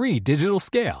and a free digital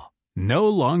scale. No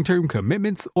long-term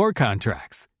commitments or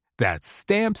contracts. That's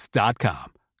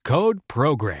Stamps.com. Code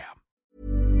Program.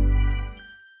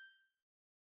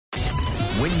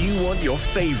 When you want your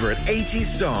favourite 80s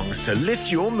songs to lift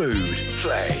your mood,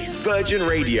 play Virgin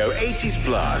Radio 80s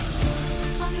Plus.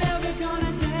 I'm never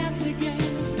gonna dance again.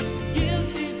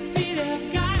 Guilty feet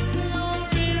have got no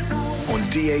rhythm. On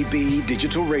DAB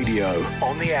Digital Radio,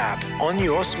 on the app, on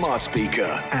your smart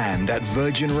speaker, and at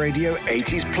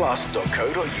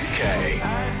virginradio80splus.co.uk.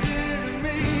 I didn't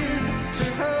mean to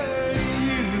hurt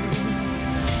you.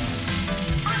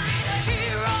 I need a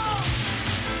hero.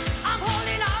 I'm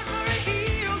holding out for a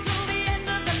hero till the end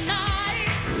of the night.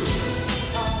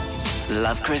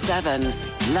 Love Chris Evans.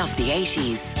 Love the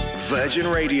 80s. Virgin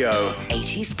Radio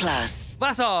 80s Plus.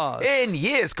 That's ours. In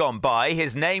years gone by,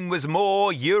 his name was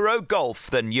more Euro Golf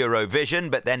than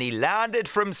Eurovision, but then he landed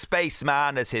from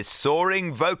Spaceman as his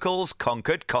soaring vocals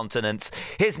conquered continents.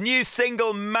 His new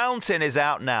single, Mountain, is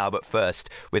out now, but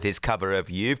first, with his cover of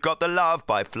You've Got the Love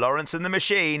by Florence and the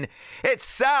Machine, it's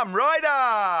Sam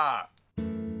Ryder!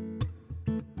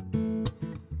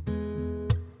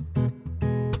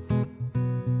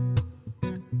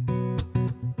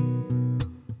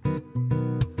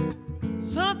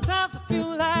 Sometimes I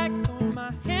feel like throwing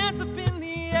my hands up in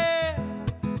the air.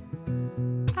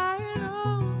 I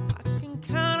know I can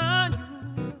count on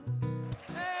you.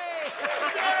 Hey!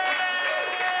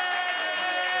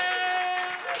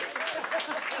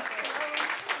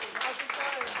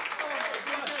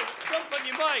 Jump on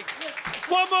your mic.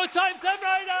 One more time, Sam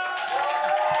Ryder.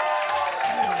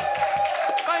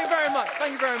 Thank you very much.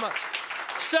 Thank you very much.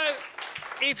 So,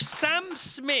 if Sam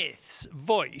Smith's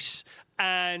voice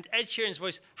and Ed Sheeran's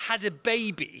voice had a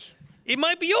baby, it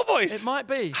might be your voice. It might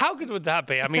be. How good would that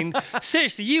be? I mean,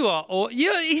 seriously,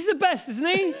 he's the best, isn't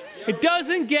he? It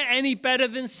doesn't get any better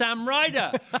than Sam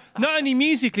Ryder. Not only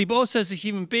musically, but also as a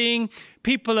human being.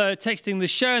 People are texting the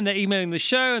show and they're emailing the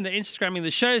show and they're Instagramming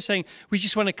the show saying, we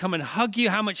just want to come and hug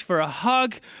you. How much for a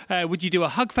hug? Would you do a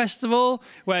hug festival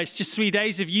where it's just 3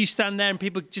 days of you stand there and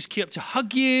people just queue up to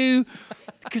hug you?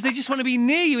 Because they just want to be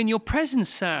near you in your presence,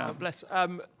 Sam. Oh, bless.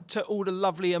 To all the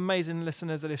lovely, amazing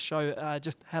listeners of this show,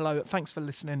 just hello, thanks for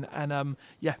listening, and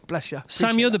yeah, bless you.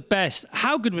 Sam, you're the best.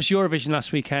 How good was Eurovision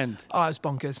last weekend? Oh, it was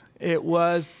bonkers. It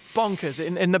was bonkers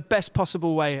in the best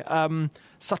possible way.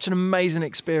 Such an amazing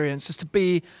experience just to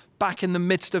be back in the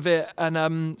midst of it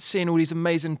and seeing all these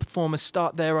amazing performers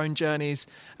start their own journeys.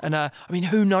 And I mean,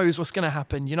 who knows what's going to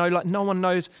happen? You know, like no one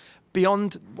knows.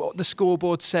 Beyond what the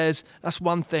scoreboard says, that's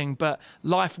one thing, but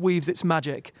life weaves its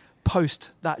magic. Post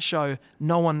that show,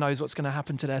 no one knows what's going to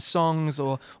happen to their songs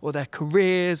or their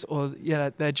careers or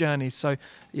their journeys. So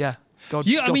yeah,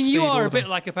 you are a bit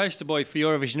like a poster boy for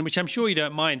Eurovision, which I'm sure you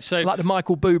don't mind. So like the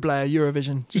Michael Bublé of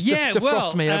Eurovision, just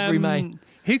defrost me every May.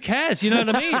 Who cares? You know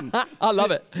what I mean? I love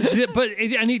it. But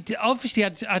it obviously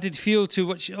added fuel to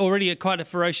what's already quite a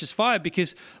ferocious fire,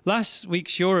 because last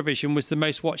week's Eurovision was the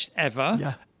most watched ever.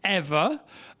 Yeah. Ever.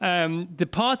 The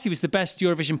party was the best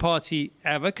Eurovision party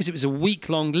ever because it was a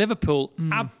week-long. Liverpool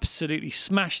absolutely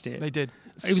smashed it. They did.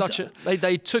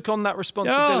 They took on that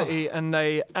responsibility and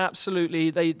they absolutely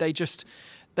they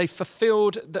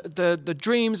fulfilled the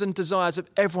dreams and desires of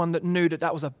everyone that knew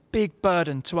that was a big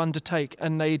burden to undertake,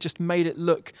 and they just made it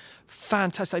look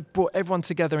fantastic. They brought everyone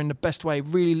together in the best way,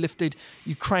 really lifted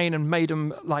Ukraine and made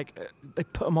them they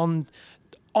put them on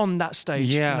that stage.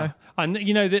 Yeah. You know? And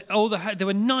there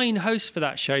were 9 hosts for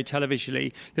that show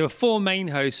televisively. There were 4 main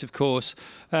hosts, of course.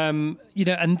 And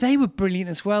they were brilliant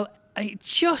as well. It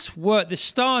just worked. The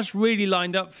stars really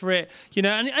lined up for it,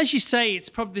 And as you say,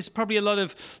 there's probably a lot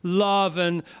of love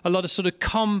and a lot of sort of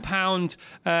compound,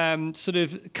 sort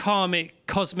of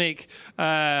cosmic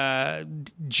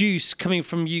juice coming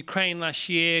from Ukraine last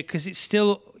year, because it's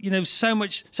still, so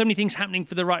many things happening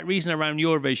for the right reason around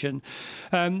Eurovision.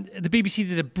 The BBC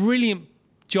did a brilliant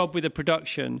job with the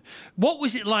production. What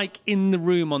was it like in the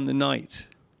room on the night?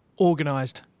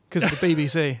 Organised. Because of the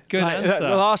BBC. Good answer.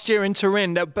 Last year in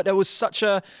Turin, but there was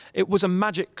it was a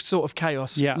magic sort of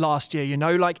chaos last year,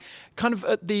 kind of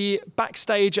at the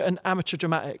backstage at an Amateur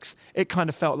Dramatics, it kind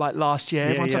of felt like last year.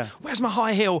 Everyone's like, where's my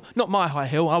high heel? Not my high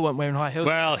heel, I weren't wearing high heels.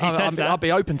 Well, he says that. I'll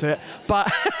be open to it. But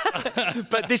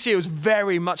but this year was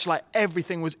very much like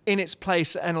everything was in its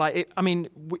place, and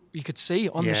you could see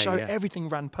on the show, everything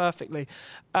ran perfectly.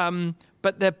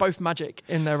 but they're both magic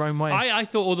in their own way. I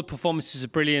thought all the performances are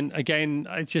brilliant. Again,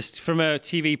 just from a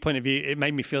TV point of view, it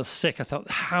made me feel sick. I thought,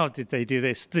 how did they do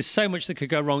this? There's so much that could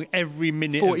go wrong every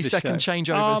minute 40-second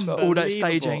changeovers for all that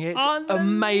staging. It's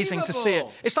amazing to see it.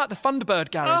 It's like the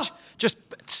Thunderbird garage. Just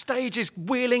stages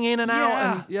wheeling in and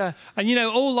out. And you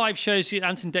know, all live shows,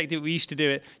 Anton Deck did, we used to do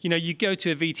it. You know, you go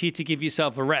to a VT to give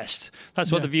yourself a rest.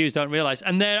 That's what the viewers don't realise.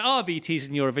 And there are VTs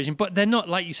in Eurovision, but they're not,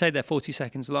 like you say, they're 40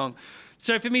 seconds long.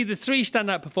 So for me, the three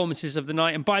standout performances of the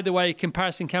night, and by the way,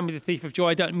 comparison can be the thief of joy.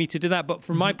 I don't mean to do that, but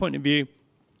from my point of view,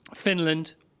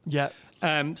 Finland,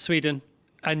 Sweden,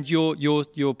 and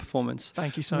your performance.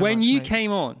 Thank you so much. When you mate.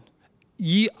 came on,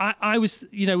 I was,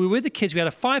 we were with the kids. We had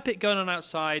a fire pit going on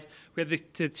outside. We had the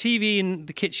TV in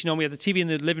the kitchen on. We had the TV in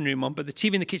the living room on, but the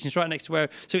TV in the kitchen is right next to where,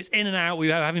 so it's in and out. We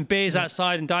were having beers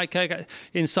outside and Diet Coke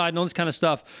inside and all this kind of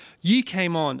stuff. You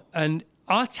came on and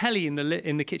our telly in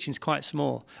the kitchen's quite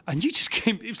small, and you just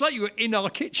came. It was like you were in our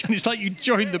kitchen. It's like you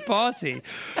joined the party.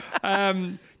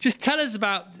 Just tell us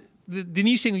about the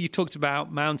new single you talked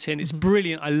about, Mountain. It's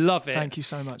brilliant. I love it. Thank you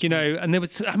so much. You know, and there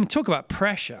was, talk about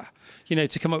pressure. You know,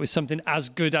 to come up with something as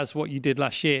good as what you did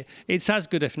last year. It's as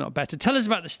good, if not better. Tell us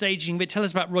about the staging bit. Tell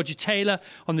us about Roger Taylor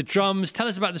on the drums. Tell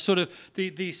us about the sort of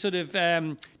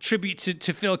tribute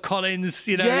to Phil Collins.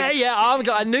 You know.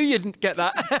 I knew you'd get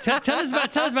that. tell us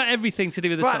about everything to do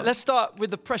with the song. Let's start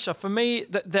with the pressure. For me,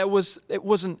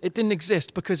 it didn't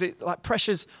exist because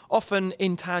pressure's often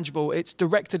intangible. It's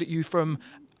directed at you from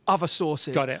other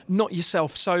sources, not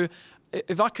yourself. So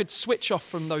if I could switch off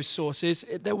from those sources,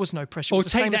 there was no pressure. Or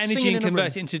take the energy and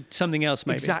convert it into something else,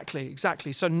 maybe.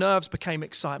 Exactly. So nerves became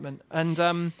excitement.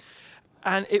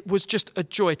 And it was just a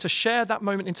joy to share that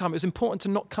moment in time. It was important to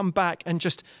not come back and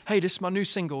just, hey, this is my new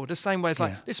single. The same way as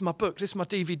this is my book, this is my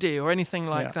DVD or anything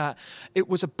like that. It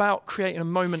was about creating a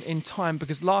moment in time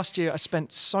because last year I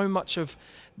spent so much of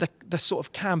the sort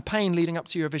of campaign leading up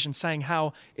to Eurovision saying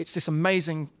how it's this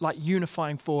amazing,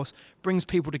 unifying force, brings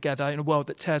people together in a world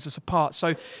that tears us apart.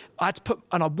 So I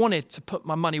wanted to put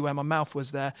my money where my mouth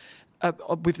was there.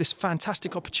 With this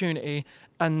fantastic opportunity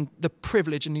and the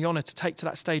privilege and the honour to take to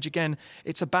that stage again,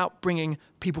 it's about bringing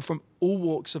people from all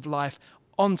walks of life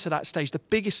onto that stage, the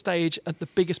biggest stage at the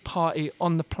biggest party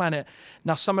on the planet.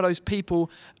 Now, some of those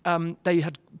people, they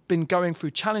had been going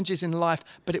through challenges in life,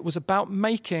 but it was about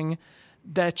making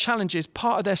their challenges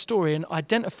part of their story and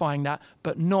identifying that,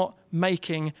 but not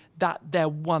making that their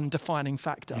one defining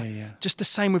factor. Just the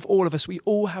same with all of us. We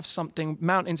all have something,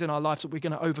 mountains in our lives that we're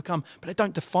going to overcome, but they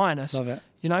don't define us. Love it.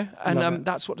 You know? And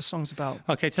that's what the song's about.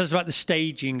 Okay, tell us about the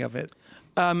staging of it.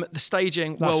 The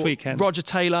staging, last weekend. Roger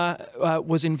Taylor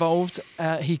was involved.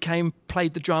 He came,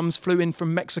 played the drums, flew in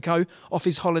from Mexico off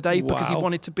his holiday because he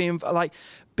wanted to be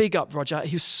big up Roger.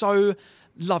 He was so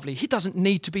lovely. He doesn't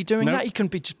need to be doing that. He can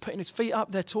be just putting his feet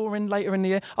up. They're touring later in the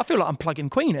year. I feel like I'm plugging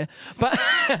Queen here, but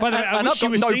by the way, I wish you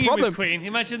were singing with Queen.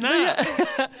 Imagine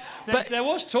that. But there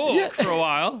was talk for a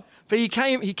while. But he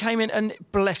came in, and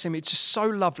bless him, it's just so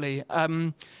lovely.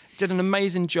 Did an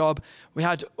amazing job. We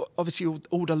had obviously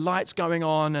all the lights going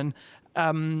on,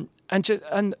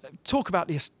 and talk about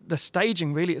the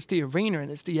staging. Really, it's the arena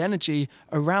and it's the energy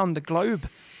around the globe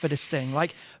for this thing.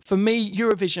 Like for me,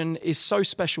 Eurovision is so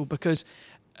special because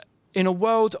in a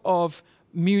world of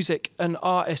music and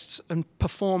artists and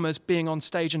performers being on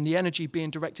stage and the energy being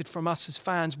directed from us as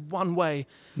fans one way,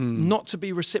 not to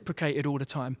be reciprocated all the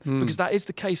time, because that is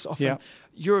the case often.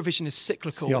 Eurovision is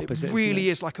cyclical. It's the opposite, it really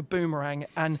is like a boomerang,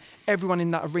 and everyone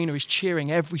in that arena is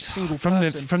cheering every single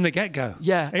person. From the get-go.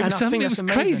 Yeah, it was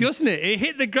crazy, wasn't it? It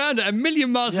hit the ground at 1,000,000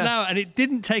 miles an hour and it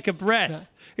didn't take a breath. Yeah.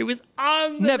 It was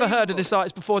unbelievable. Never heard of this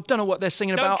artist before. Don't know what they're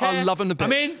singing about. I love them to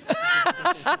bits. I'm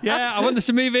in. I want them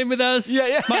to move in with us.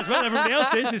 Yeah. Might as well. Everybody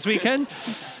else is this weekend.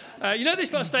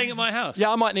 This lot's staying at my house.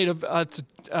 Yeah, I might need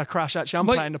a crash, actually. I'm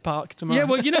playing the park tomorrow. Yeah,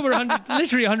 well, we're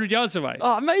literally 100 yards away.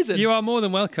 Oh, amazing. You are more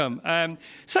than welcome.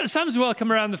 Sam's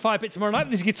welcome around the fire pit tomorrow night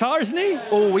with his guitar, isn't he?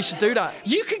 Oh, we should do that.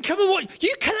 You can come and watch.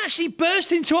 You can actually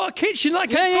burst into our kitchen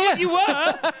like I thought you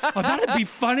were. Oh, that'd be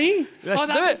funny. Let's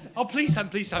do it. Oh, please, Sam.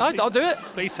 I'll do it.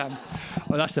 Please, Sam.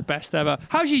 Oh, that's the best ever.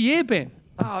 How's your year been?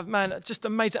 Oh, man, just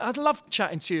amazing. I'd love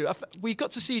chatting to you. We got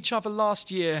to see each other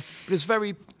last year, but it was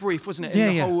very brief, wasn't it,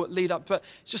 in the whole lead up. But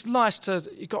it's just nice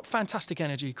you got fantastic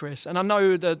energy, Chris. And I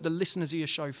know the listeners of your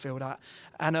show feel that.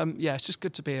 And it's just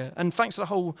good to be here. And thanks to the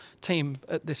whole team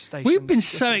at this station. We've been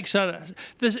so excited.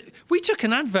 We took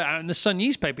an advert out in the Sun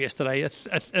newspaper yesterday,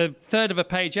 a third of a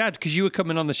page ad, because you were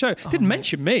coming on the show. Didn't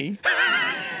mention me.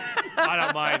 I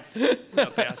don't mind. A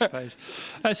little bit, I suppose.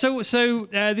 So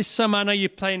this summer, I know you're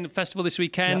playing the festival this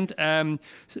weekend. Yep.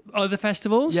 Other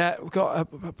festivals? Yeah, we've got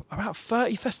about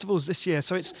 30 festivals this year,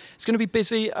 so it's going to be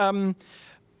busy.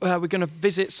 We're going to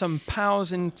visit some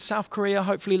pals in South Korea,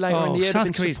 hopefully later in the year.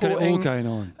 South Korea's got it all going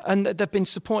on. And they've been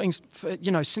supporting,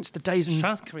 since the days in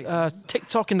South Korea.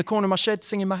 TikTok in the corner of my shed,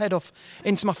 singing my head off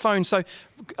into my phone. So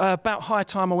about high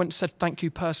time I went and said thank you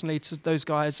personally to those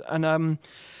guys. And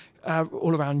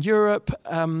all around Europe,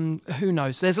 who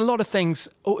knows? There's a lot of things.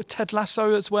 Ted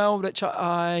Lasso as well, which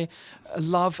I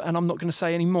love, and I'm not going to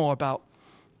say any more about.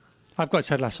 I've got a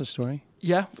Ted Lasso story.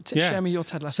 Yeah, share me your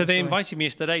Ted Lasso So they story. invited me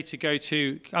yesterday to go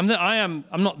to. I'm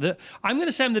going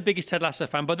to say I'm the biggest Ted Lasso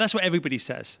fan, but that's what everybody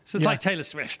says. So it's like Taylor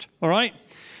Swift, all right?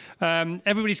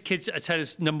 Everybody's kids are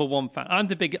Taylor's number one fan. I'm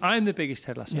the biggest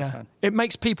Ted Lasso fan. It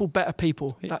makes people better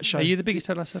people. That show. Are you the biggest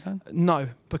Ted Lasso fan? No,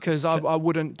 because I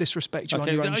wouldn't disrespect you on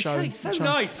your own show. So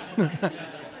nice.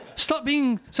 Stop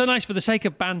being so nice for the sake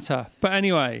of banter. But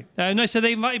anyway, so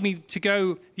they invited me to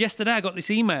go. Yesterday, I got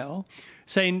this email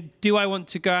saying, do I want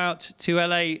to go out to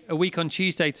LA a week on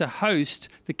Tuesday to host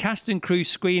the cast and crew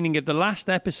screening of the last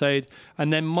episode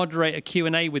and then moderate a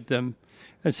Q&A with them?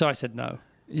 And so I said no.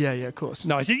 Yeah, of course.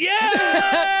 No, I said, yes!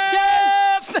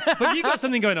 But you got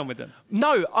something going on with them.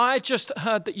 No, I just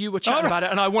heard that you were chatting about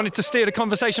it and I wanted to steer the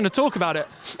conversation to talk about it.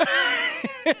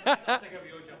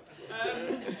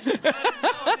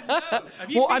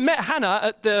 Well, I met Hannah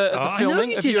at the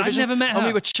filming of Eurovision. I've never met her. And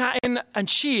we were chatting, and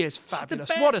she is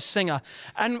fabulous. What a singer.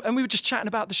 And we were just chatting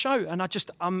about the show, and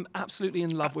I'm absolutely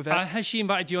in love with it. Has she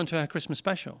invited you onto her Christmas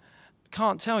special?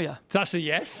 Can't tell you. That's a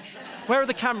yes? Where are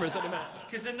the cameras at the minute?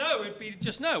 Because a no would be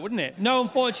just no, wouldn't it? No,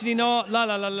 unfortunately not. La,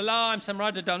 la, la, la, la. I'm Sam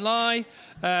Ryder, don't lie.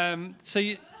 So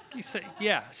you say,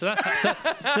 yeah, so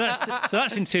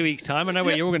that's in 2 weeks' time. I know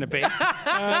where you're going to be.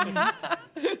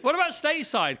 What about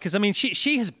stateside? Because I mean,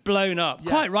 she has blown up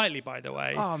quite rightly, by the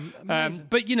way. Oh, amazing.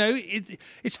 But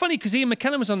it's funny because Ian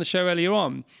McKellen was on the show earlier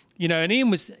on. And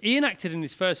Ian acted in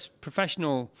his first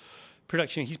professional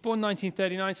production. He's born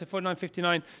 1939, so 49,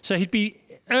 59. So he'd be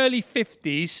early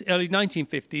 50s, early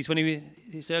 1950s, when he was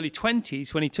his early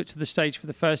 20s, when he took to the stage for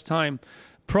the first time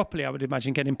properly, I would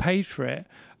imagine, getting paid for it.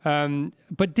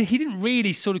 But he didn't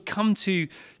really sort of come to,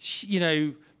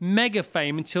 mega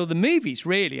fame until the movies,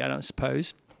 really, I don't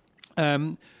suppose.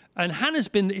 And Hannah's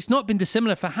it's not been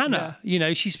dissimilar for Hannah.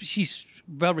 Yeah. She's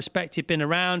well respected, been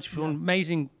around, she's won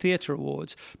amazing theatre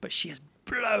awards, but she has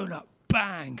blown up.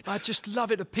 Bang. I just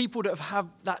love it. The people that have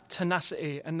that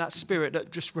tenacity and that spirit that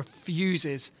just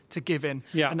refuses to give in.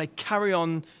 Yeah. And they carry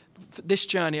on this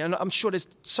journey. And I'm sure there's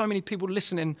so many people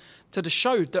listening to the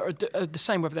show that are the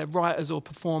same, whether they're writers or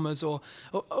performers or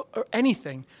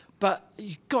anything. But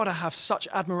you've got to have such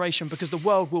admiration because the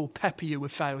world will pepper you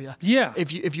with failure. Yeah.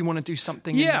 If you want to do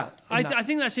something. Yeah. I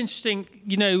think that's interesting.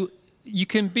 You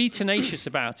can be tenacious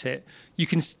about it. You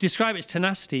can describe it as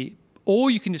tenacity.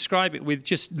 Or you can describe it with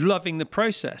just loving the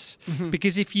process. Mm-hmm.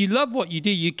 Because if you love what you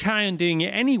do, you carry on doing it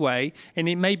anyway, and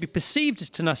it may be perceived as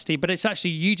tenacity, but it's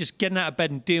actually you just getting out of bed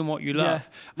and doing what you love.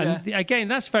 And again,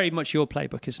 that's very much your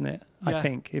playbook, isn't it? Yeah. I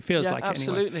think. It feels like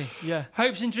absolutely. it anyway. Yeah.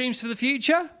 Hopes and dreams for the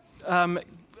future?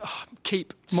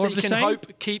 Keep more of the seeking same?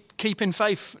 hope, keep in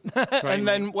faith, and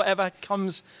then whatever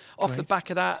comes off the back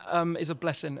of that is a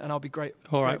blessing, and I'll be great.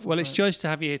 All right. Well, it's joyous to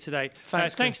have you here today.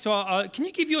 Thanks. Thanks to our. Can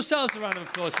you give yourselves a round of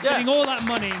applause for getting all that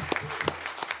money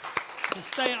to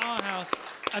stay at our house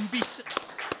and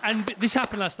this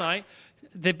happened last night.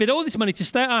 They bid all this money to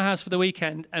stay at our house for the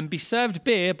weekend and be served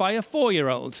beer by a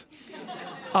 4-year-old.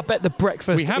 I bet the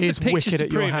breakfast is wicked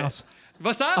at your house.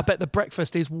 What's that? I bet the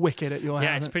breakfast is wicked at your house.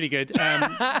 Yeah, it's pretty good.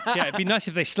 It'd be nice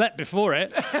if they slept before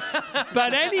it.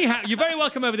 But anyhow, you're very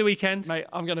welcome over the weekend. Mate,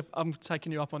 I'm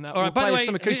taking you up on that. All right, by the way,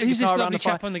 some acoustic who's guitar this around lovely the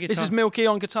fire. chap on the guitar? This is Milky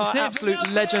on guitar,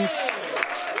 absolute legend.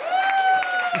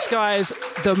 This guy is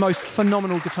the most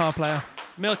phenomenal guitar player.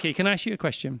 Milky, can I ask you a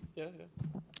question? Yeah.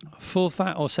 Full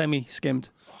fat or semi-skimmed?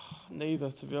 Neither,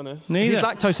 to be honest. Neither? He's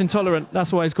lactose intolerant.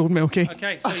 That's why he's called Milky.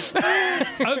 Okay, so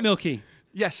oat milky.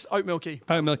 Yes, oat milky.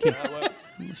 Oat milky.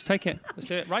 Let's take it. Let's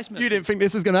do it. Rice milky. You didn't think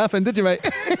this was going to happen, did you, mate?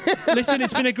 Listen,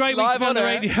 it's been a great week to be on the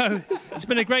Live radio. It's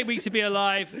been a great week to be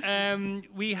alive.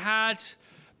 We had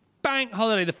bank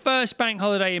holiday, the first bank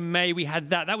holiday in May. We had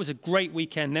that. That was a great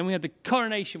weekend. Then we had the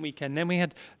coronation weekend. Then we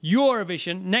had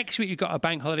Eurovision. Next week, you've got a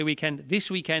bank holiday weekend. This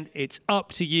weekend, it's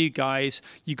up to you guys.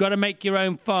 You've got to make your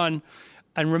own fun.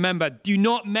 And remember, do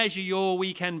not measure your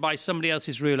weekend by somebody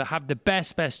else's ruler. Have the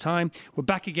best time. We're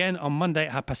back again on Monday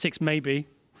at 6:30, maybe.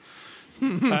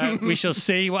 We shall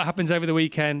see what happens over the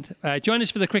weekend. Join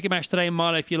us for the cricket match today in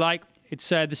Marlow if you like. It's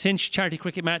the Cinch charity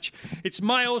cricket match. It's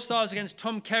my All-Stars against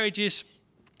Tom Kerridge's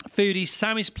Foodies,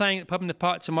 Sammy's playing at the pub in the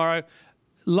park tomorrow.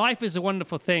 Life is a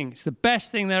wonderful thing. It's the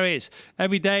best thing there is.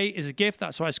 Every day is a gift.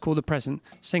 That's why it's called a present.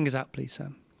 Sing us out, please,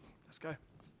 Sam. Let's go.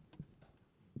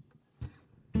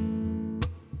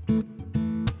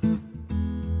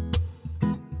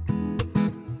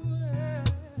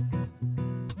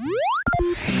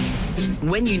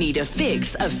 When you need a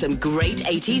fix of some great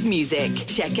 80s music,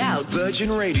 check out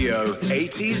Virgin Radio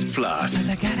 80s Plus.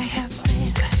 I gotta have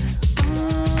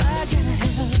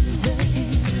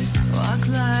walk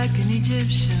like an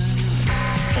Egyptian.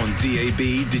 On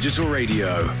DAB Digital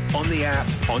Radio, on the app,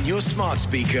 on your smart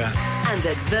speaker, and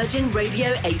at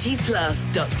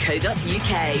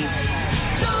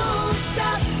virginradio80plus.co.uk. Don't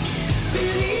stop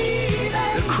believing.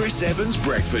 The Chris Evans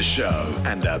Breakfast Show,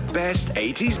 and the best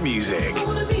 80s music. I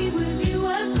wanna be with you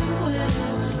everywhere.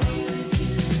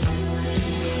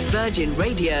 Virgin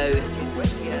Radio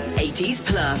 80s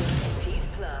Plus.